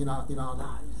in our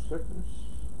lives?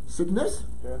 Sickness?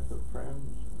 Death of friends,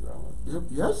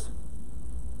 relatives. Yes?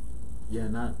 Yeah,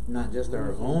 not just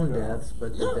our own deaths,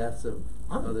 but the deaths of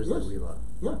others that we love.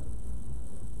 Yeah.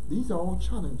 These are all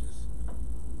challenges.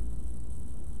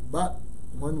 But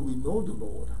when we know the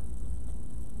Lord,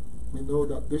 we know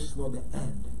that this is not the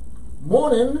end.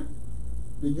 Morning,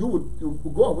 you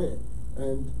would go away,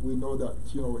 and we know that,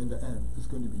 in the end, it's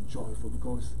going to be joyful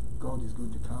because God is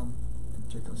going to come and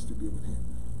take us to be with him.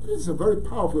 This is a very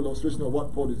powerful illustration of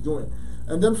what Paul is doing.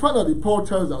 And then finally, Paul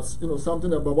tells us,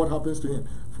 something about what happens to him.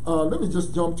 Let me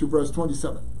just jump to verse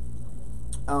 27,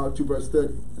 to verse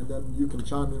 30, and then you can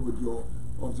chime in with your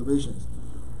observations.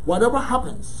 Whatever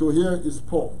happens, so here is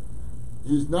Paul.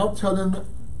 He's now telling,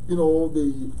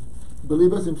 the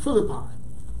believers in Philippi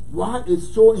why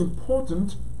it's so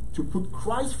important to put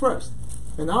Christ first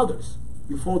and others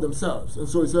before themselves. And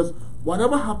so he says,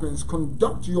 whatever happens,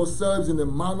 conduct yourselves in a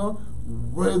manner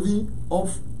worthy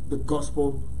of the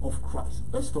gospel of Christ.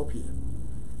 Let's stop here.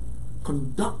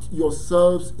 Conduct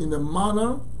yourselves in a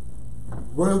manner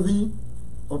worthy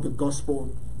of the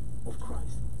gospel of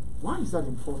Christ. Why is that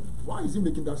important? Why is he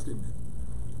making that statement?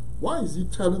 Why is he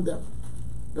telling them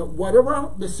that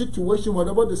whatever the situation,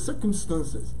 whatever the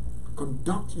circumstances,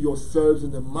 conduct yourselves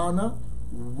in a manner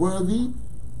worthy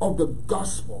of the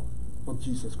gospel of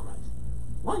Jesus Christ?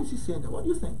 Why is he saying that? What do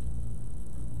you think?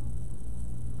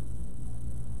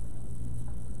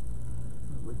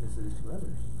 Witnesses to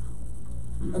others.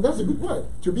 And that's a good word,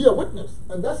 to be a witness.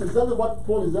 And that's exactly what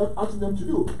Paul is asking them to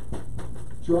do.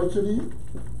 To actually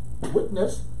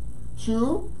witness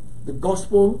to the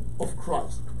gospel of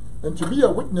Christ. And to be a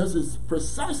witness is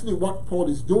precisely what Paul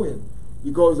is doing.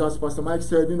 Because as Pastor Mike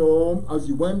said, as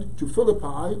he went to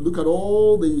Philippi, look at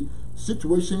all the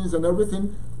situations and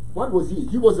everything. What was he?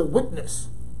 He was a witness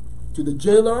to the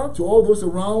jailer, to all those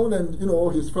around, and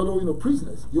his fellow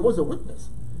prisoners. He was a witness.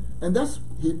 And that's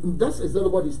exactly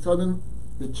what he's telling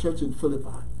the church in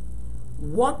Philippi.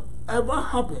 Whatever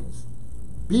happens,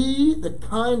 be the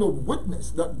kind of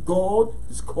witness that God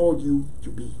has called you to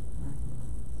be.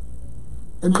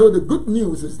 And the good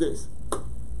news is this.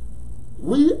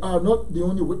 we are not the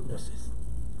only witnesses.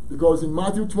 Because in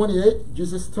Matthew 28,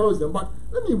 Jesus tells them, but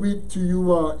let me read to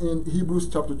you in Hebrews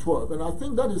chapter 12. And I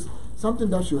think that is something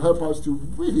that should help us to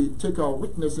really take our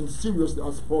witnessing seriously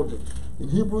as Paul did. In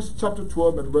Hebrews chapter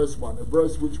 12 and verse 1, a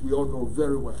verse which we all know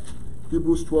very well.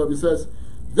 Hebrews 12, it says,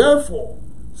 therefore,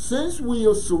 since we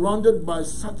are surrounded by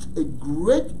such a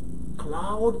great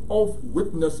cloud of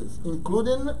witnesses,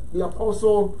 including the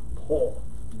Apostle Paul,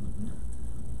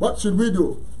 what should we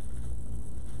do?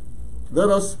 Let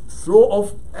us throw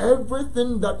off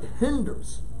everything that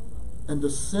hinders and the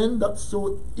sin that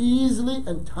so easily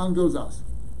entangles us.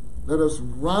 Let us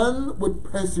run with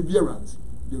perseverance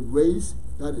the race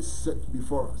that is set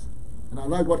before us. And I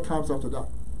like what comes after that.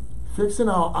 Fixing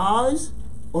our eyes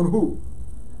on who?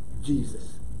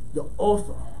 Jesus, the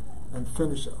author and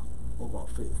finisher of our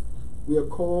faith. We are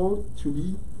called to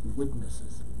be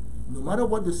witnesses. No matter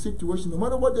what the situation, no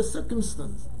matter what the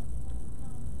circumstance,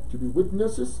 to be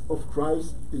witnesses of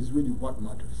Christ is really what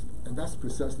matters. And that's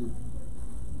precisely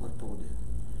what Paul did.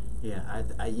 Yeah,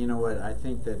 I you know what, I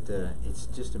think that it's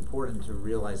just important to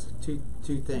realize two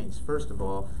things. First of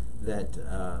all, that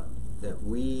that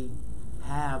we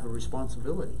have a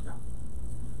responsibility.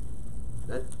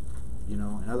 That, you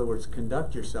know, in other words,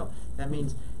 conduct yourself. That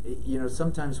means, you know,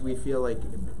 sometimes we feel like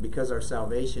because our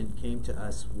salvation came to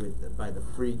us by the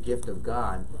free gift of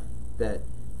God, that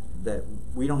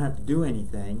we don't have to do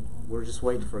anything. We're just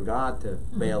waiting for God to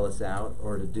bail us out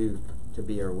or to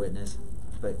be our witness.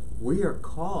 But we are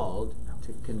called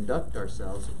to conduct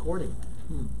ourselves accordingly.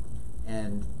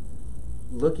 And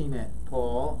looking at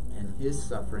Paul and his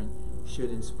suffering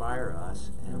should inspire us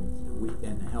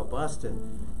and help us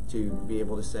to be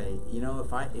able to say, you know,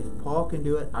 if Paul can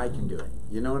do it, I can do it.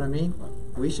 You know what I mean?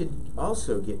 We should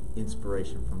also get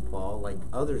inspiration from Paul like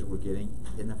others were getting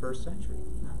in the first century.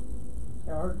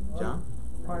 Our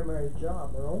primary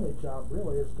job, our only job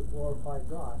really, is to glorify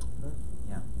God.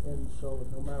 Yeah. And so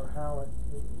no matter how it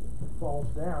falls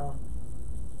down,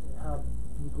 how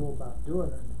you go about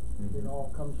doing it, it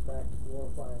all comes back to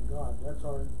glorifying God. That's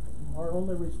our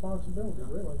only responsibility,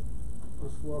 really,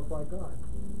 is glorify God.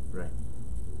 Right.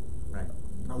 Right.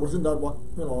 Now, wasn't that what,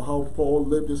 you know, how Paul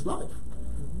lived his life?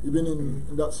 Even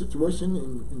in that situation,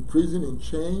 in prison, in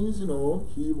chains, you know,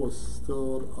 he was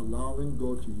still allowing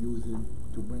God to use him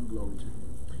to bring glory to him.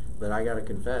 But I got to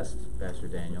confess, Pastor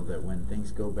Daniel, that when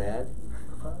things go bad,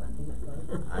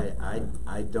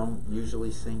 I don't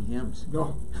usually sing hymns.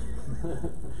 No.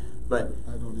 but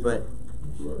I don't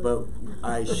but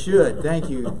I should. Thank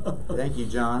you,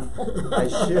 John. I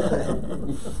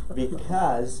should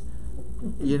because,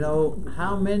 you know,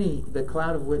 how many, the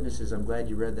cloud of witnesses, I'm glad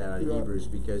you read that out of Hebrews,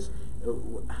 because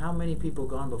how many people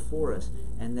gone before us,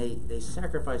 and they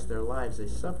sacrificed their lives, they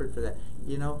suffered for that.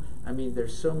 You know, I mean,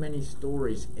 there's so many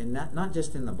stories, and not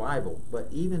just in the Bible, but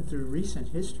even through recent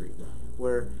history,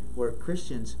 where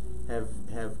Christians have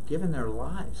given their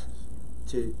lives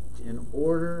in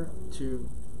order to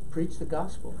preach the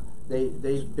gospel.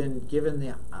 They've been given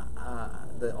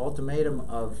the ultimatum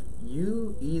of,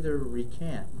 you either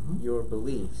recant your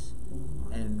beliefs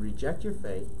and reject your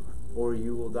faith, or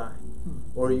you will die,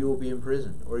 or you will be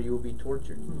imprisoned, or you will be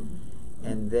tortured.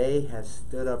 And they have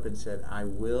stood up and said, I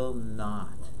will not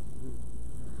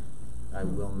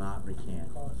recant.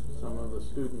 Some of the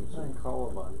students in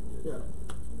Columbine did.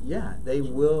 Yeah, they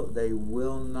would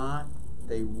not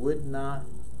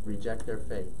reject their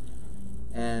faith.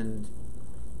 And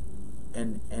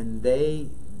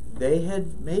they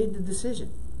had made the decision.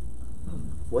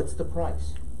 What's the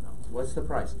price? What's the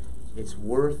price? It's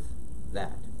worth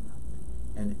that.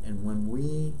 And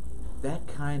when that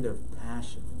kind of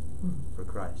passion for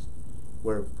Christ,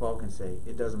 where Paul can say,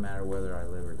 it doesn't matter whether I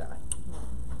live or die.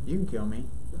 You can kill me,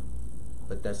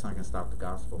 but that's not going to stop the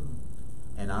gospel.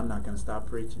 And I'm not going to stop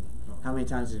preaching. How many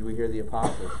times did we hear the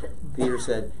apostles? Peter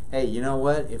said, hey, you know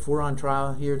what? If we're on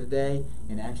trial here today,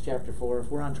 in Acts chapter 4, if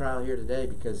we're on trial here today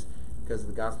because of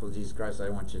the gospel of Jesus Christ, I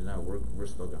want you to know we're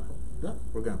still going to.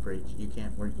 We're going to preach.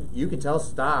 You can tell us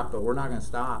to stop, but we're not going to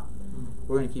stop.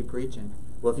 We're going to keep preaching.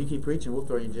 Well, if you keep preaching, we'll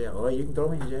throw you in jail. Oh, you can throw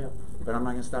me in jail, but I'm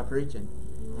not going to stop preaching.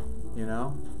 You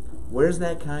know? Where's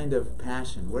that kind of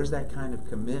passion? Where's that kind of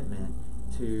commitment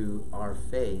to our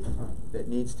faith that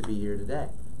needs to be here today?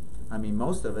 I mean,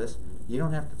 most of us, you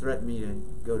don't have to threaten me to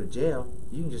go to jail.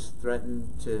 You can just threaten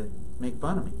to make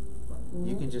fun of me.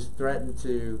 You can just threaten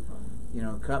to, you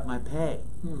know, cut my pay.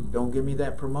 Don't give me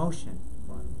that promotion.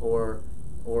 Or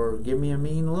give me a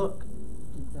mean look.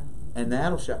 And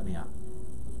that'll shut me up.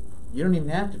 You don't even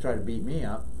have to try to beat me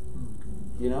up.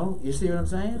 You know? You see what I'm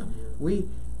saying? We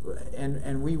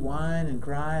whine and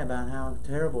cry about how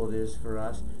terrible it is for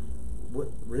us. what,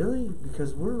 really?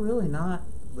 Because we're really not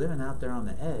living out there on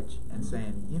the edge and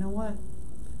saying, you know what?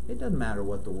 It doesn't matter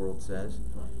what the world says.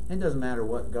 It doesn't matter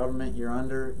what government you're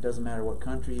under. It doesn't matter what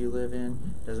country you live in.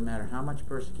 It doesn't matter how much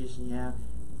persecution you have.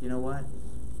 You know what?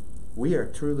 We are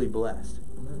truly blessed.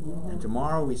 And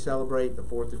tomorrow we celebrate the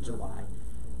 4th of July,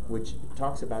 which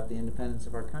talks about the independence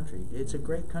of our country. It's a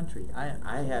great country.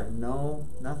 I have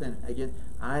nothing again.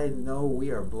 I know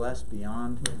we are blessed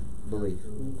beyond belief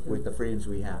with the freedoms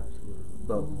we have.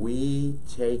 But we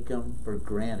take them for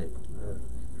granted.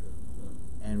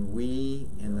 And we,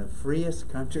 in the freest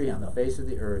country on the face of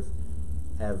the earth,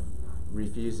 have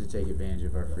refused to take advantage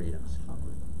of our freedoms.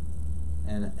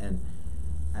 And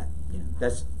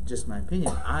that's just my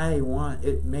opinion.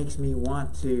 It makes me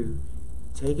want to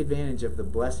take advantage of the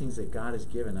blessings that God has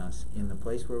given us in the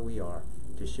place where we are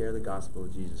to share the gospel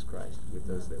of Jesus Christ with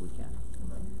those that we can.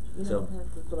 You know,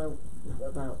 Pastor,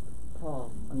 about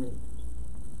Paul, I mean,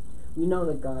 we know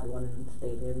that God wanted him to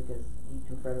stay there because he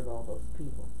confronted all those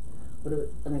people. But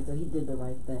so he did the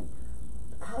right thing.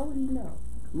 How would he know?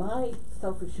 My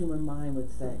selfish human mind would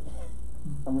say,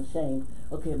 I'm ashamed.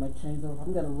 Okay, my chains are off.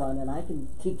 I'm going to run, and I can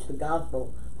teach the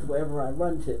gospel to wherever I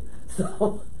run to.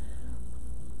 So,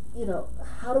 you know,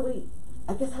 how do we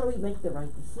make the right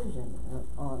decision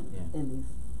in these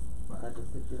type of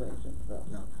situations? So.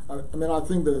 Yeah. I mean, I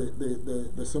think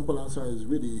the simple answer is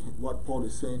really what Paul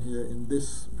is saying here in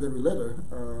this very letter.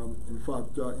 In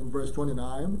fact, in verse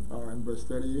 29 and verse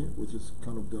 30, which is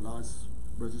kind of the last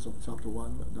verses of chapter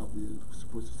 1 that we're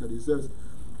supposed to study, it says,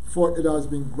 "For it has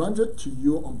been granted to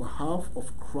you on behalf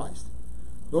of Christ,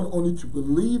 not only to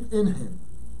believe in him,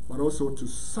 but also to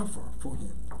suffer for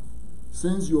him.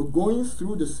 Since you're going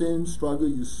through the same struggle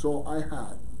you saw I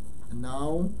had, and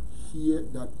now hear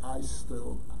that I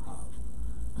still have."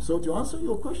 So to answer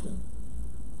your question,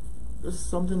 this is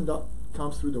something that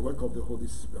comes through the work of the Holy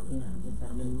Spirit. Yeah, exactly.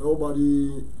 I mean,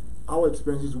 our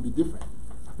experiences will be different.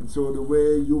 And so the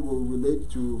way you will relate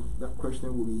to that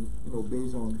question will be,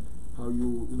 based on how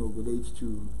you relate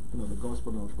to, the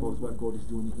gospel and of course what God is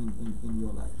doing in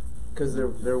your life. Because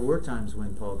there were times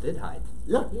when Paul did hide.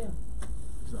 Yeah. Yeah.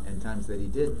 Exactly. And times that he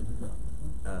did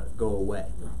go away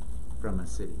from a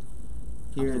city.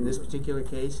 Here in this particular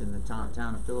case, in the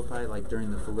town of Philippi, like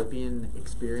during the Philippian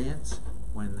experience,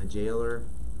 when the jailer,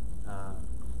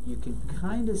 you can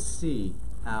kind of see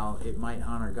how it might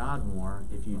honor God more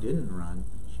if you didn't run,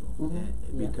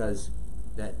 because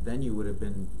then you would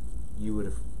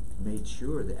have made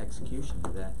sure the execution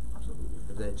of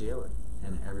that jailer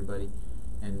and everybody,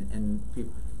 and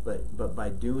people. But by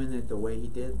doing it the way he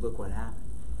did, look what happened.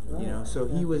 Right. So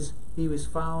he was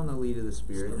following the lead of the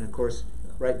Spirit, and of course,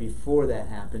 right before that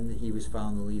happened, he was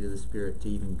following the lead of the Spirit to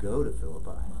even go to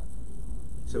Philippi.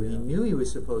 So he knew he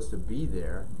was supposed to be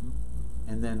there,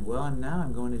 and then, now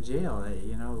I'm going to jail.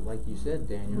 Like you said,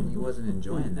 Daniel, he wasn't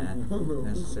enjoying that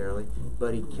necessarily,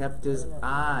 but he kept his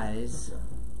eyes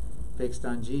fixed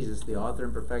on Jesus, the author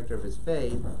and perfecter of his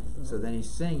faith. So then he's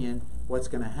singing, what's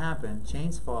going to happen?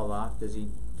 Chains fall off. Does he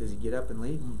get up and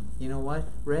leave? You know what,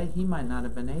 Ray? He might not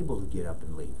have been able to get up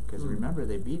and leave, because remember,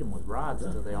 they beat him with rods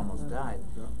until they almost died.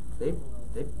 The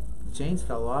chains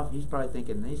fell off. He's probably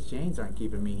thinking, these chains aren't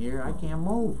keeping me here. I can't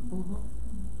move.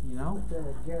 But then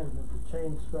again, if the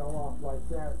chains fell off like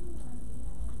that,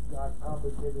 God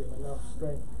probably gave him enough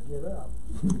strength to get up.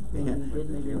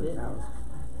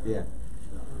 Yeah.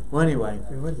 Well, anyway.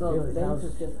 We went to Billy's house,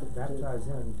 baptized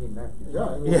him, and came back to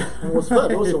And was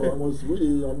fed also. And was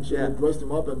really, I'm sure, dressed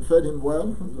him up and fed him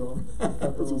well. So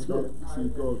this is good. See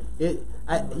God.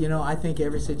 I think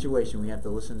every situation we have to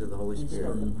listen to the Holy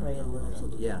Spirit.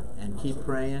 And keep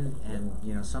praying.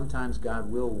 And sometimes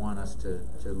God will want us to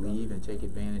leave and take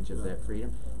advantage of that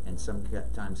freedom, and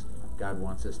sometimes God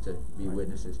wants us to be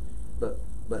witnesses. But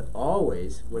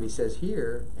always, what he says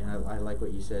here, and I like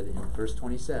what you said in verse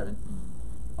 27.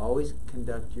 Always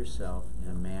conduct yourself in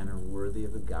a manner worthy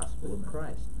of the gospel of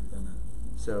Christ.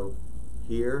 So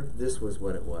here, this was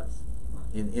what it was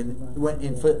in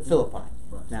Philippi.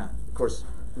 Now, of course,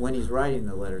 when he's writing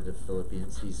the letter to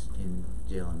Philippians, he's in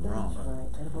jail in Rome.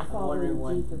 Right. And for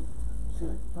following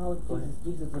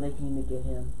Jesus, when they came to get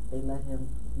him, they let him.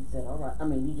 He said, "All right." I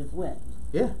mean, he just went.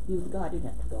 Yeah. He was God. He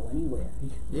didn't have to go anywhere.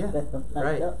 Yeah.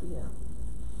 Right.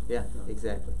 Yeah.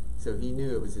 Exactly. So he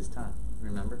knew it was his time.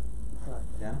 Remember?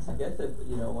 Yeah. I guess that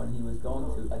when he was going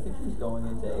to, I think he was going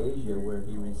into Asia where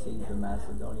he received the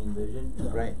Macedonian vision.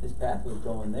 Right. His path was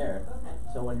going there.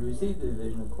 So when he received the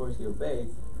vision, of course he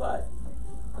obeyed. But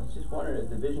I was just wondering if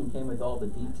the vision came with all the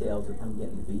details of him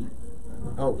getting beat.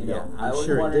 Oh, You know, yeah, I I'm was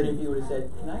sure he wondering didn't. if he would have said,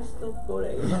 "Can I still go to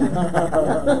Asia?"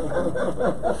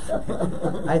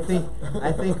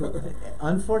 I think,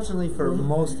 unfortunately for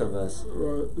most of us,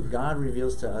 Right. God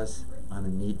reveals to us on a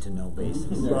need-to-know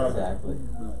basis. Yeah, exactly.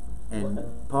 And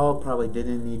Paul probably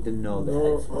didn't need to know that.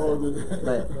 No,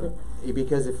 But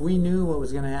because if we knew what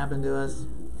was going to happen to us,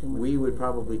 we would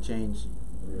probably change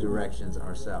directions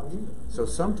ourselves. So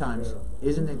sometimes,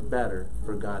 isn't it better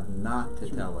for God not to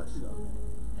tell us?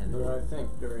 And But I think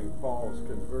during Paul's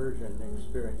conversion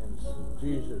experience,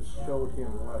 Jesus showed him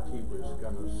what he was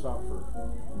going to suffer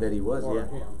that he was, for yeah.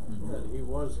 him, that he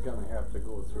was going to have to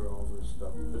go through all this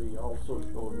stuff. But he also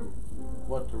showed him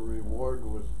what the reward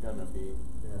was going to be.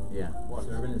 Yeah. Once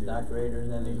Servant is not greater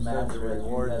than his He said the master, as you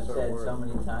rewards have are said worth so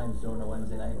many times during the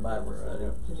Wednesday night Bible study.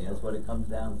 Yeah. That's what it comes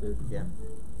down to. Yeah.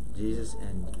 Jesus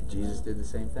did the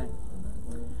same thing.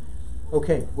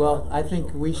 Okay, well, I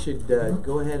think we should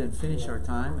go ahead and finish our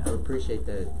time. I appreciate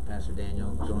that, Pastor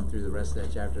Daniel, going through the rest of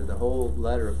that chapter. The whole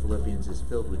letter of Philippians is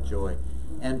filled with joy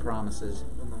and promises.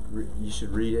 You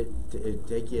should read it. It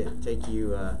take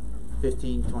you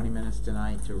 15, 20 minutes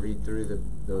tonight to read through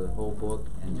the whole book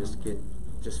and just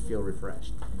feel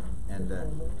refreshed. And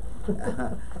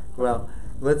well,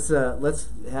 let's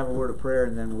have a word of prayer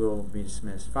and then we'll be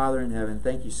dismissed. Father in heaven,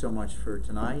 thank you so much for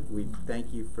tonight. We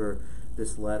thank you for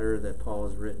this letter that Paul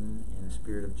has written in a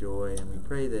spirit of joy, and we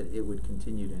pray that it would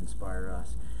continue to inspire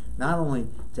us, not only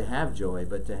to have joy,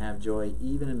 but to have joy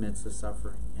even amidst the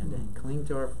suffering, and to cling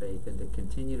to our faith and to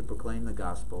continue to proclaim the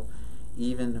gospel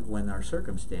even when our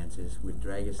circumstances would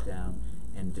drag us down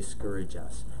and discourage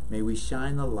us. May we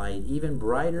shine the light even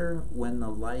brighter when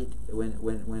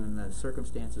the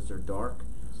circumstances are dark.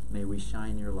 May we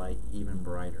shine your light even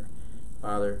brighter.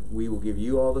 Father, we will give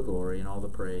you all the glory and all the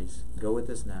praise. Go with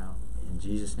us now. In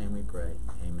Jesus' name we pray.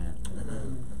 Amen.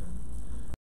 Amen.